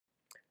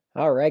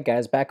All right,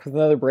 guys, back with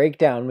another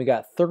breakdown. We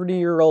got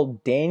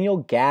 30-year-old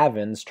Daniel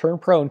Gavins, turned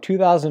pro in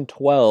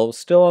 2012,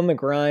 still on the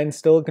grind,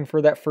 still looking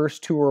for that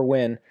first tour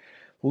win.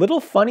 Little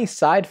funny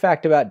side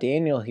fact about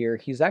Daniel here,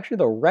 he's actually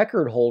the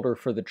record holder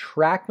for the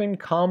Trackman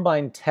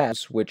Combine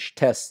Test, which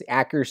tests the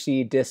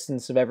accuracy,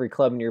 distance of every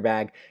club in your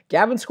bag.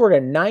 Gavin scored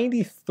a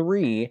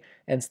 93,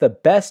 and it's the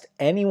best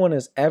anyone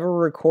has ever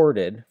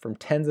recorded from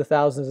tens of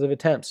thousands of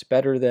attempts,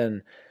 better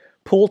than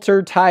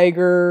Poulter,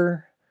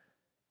 Tiger,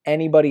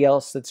 anybody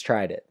else that's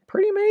tried it.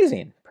 Pretty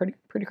amazing.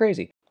 Pretty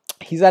crazy.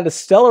 He's had a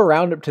stellar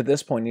round up to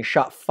this point. He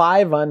shot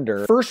 5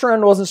 under. First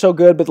round wasn't so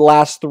good, but the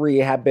last 3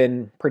 have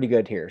been pretty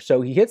good here.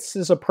 So he hits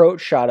his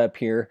approach shot up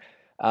here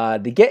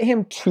to get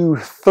him to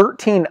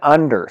 13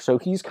 under. So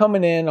he's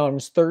coming in on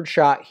his 3rd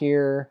shot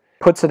here,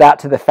 puts it out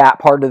to the fat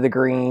part of the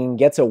green,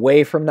 gets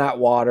away from that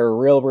water.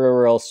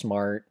 Real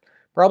smart.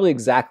 Probably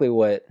exactly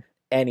what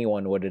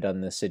anyone would have done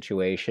in this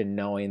situation,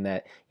 knowing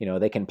that, you know,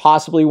 they can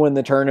possibly win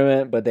the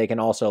tournament, but they can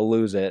also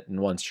lose it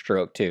in one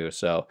stroke too.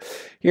 So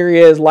here he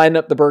is, lined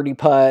up the birdie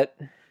putt.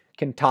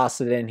 Can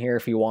toss it in here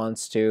if he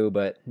wants to,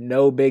 but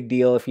no big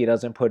deal if he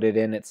doesn't put it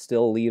in. It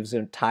still leaves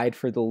him tied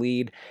for the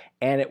lead,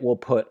 and it will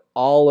put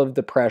all of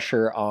the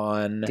pressure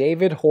on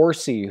David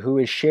Horsey, who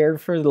is shared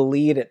for the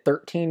lead at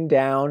 13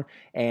 down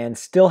and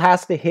still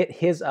has to hit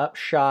his up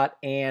shot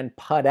and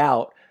putt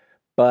out.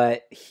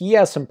 But he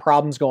has some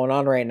problems going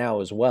on right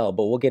now as well,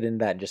 but we'll get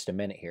into that in just a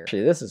minute here.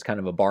 Actually, this is kind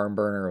of a barn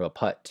burner of a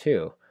putt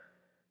too.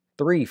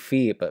 3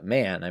 feet, but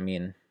man, I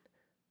mean,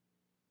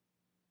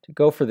 to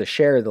go for the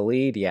share of the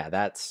lead, yeah,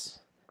 that's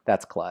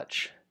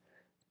clutch.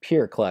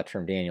 Pure clutch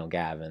from Daniel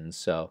Gavins.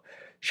 So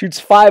shoots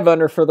 5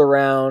 under for the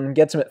round,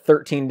 gets him at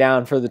 13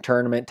 down for the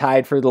tournament,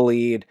 tied for the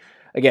lead.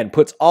 Again,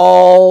 puts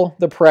all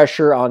the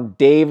pressure on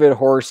David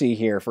Horsey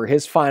here for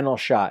his final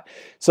shot.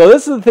 So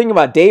this is the thing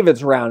about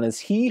David's round, is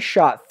he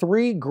shot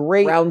 3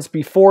 great rounds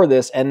before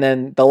this, and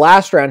then the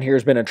last round here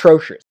has been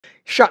atrocious.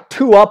 He shot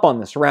 2 up on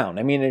this round.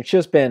 I mean, it's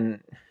just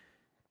been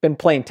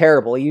playing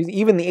terrible.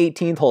 Even the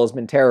 18th hole has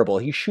been terrible.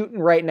 He's shooting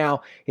right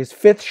now his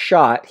 5th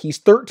shot. He's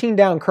 13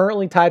 down,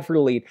 currently tied for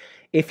the lead.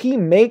 If he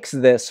makes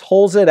this,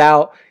 holds it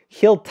out,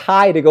 he'll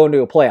tie to go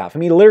into a playoff. I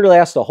mean, he literally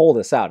has to hold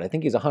this out. I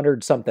think he's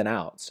 100-something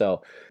out.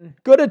 So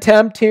good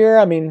attempt here.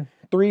 I mean,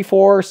 3,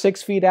 4,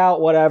 6 feet out,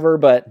 whatever,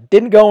 but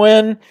didn't go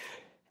in.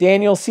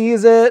 Daniel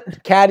sees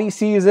it. Caddy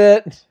sees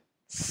it.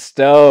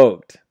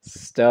 Stoked.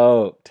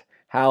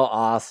 How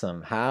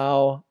awesome.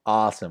 How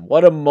awesome.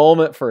 What a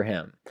moment for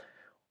him.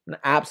 An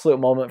absolute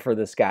moment for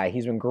this guy.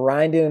 He's been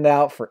grinding it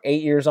out for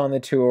 8 years on the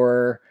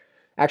tour.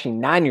 Actually,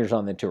 9 years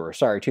on the tour.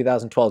 Sorry,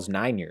 2012 is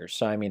 9 years.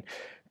 So, I mean,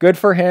 good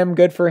for him.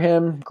 Good for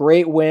him.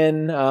 Great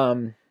win.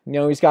 You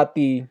know, he's got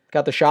the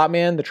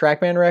Shotman, the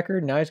Trackman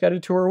record. Now he's got a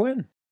tour win.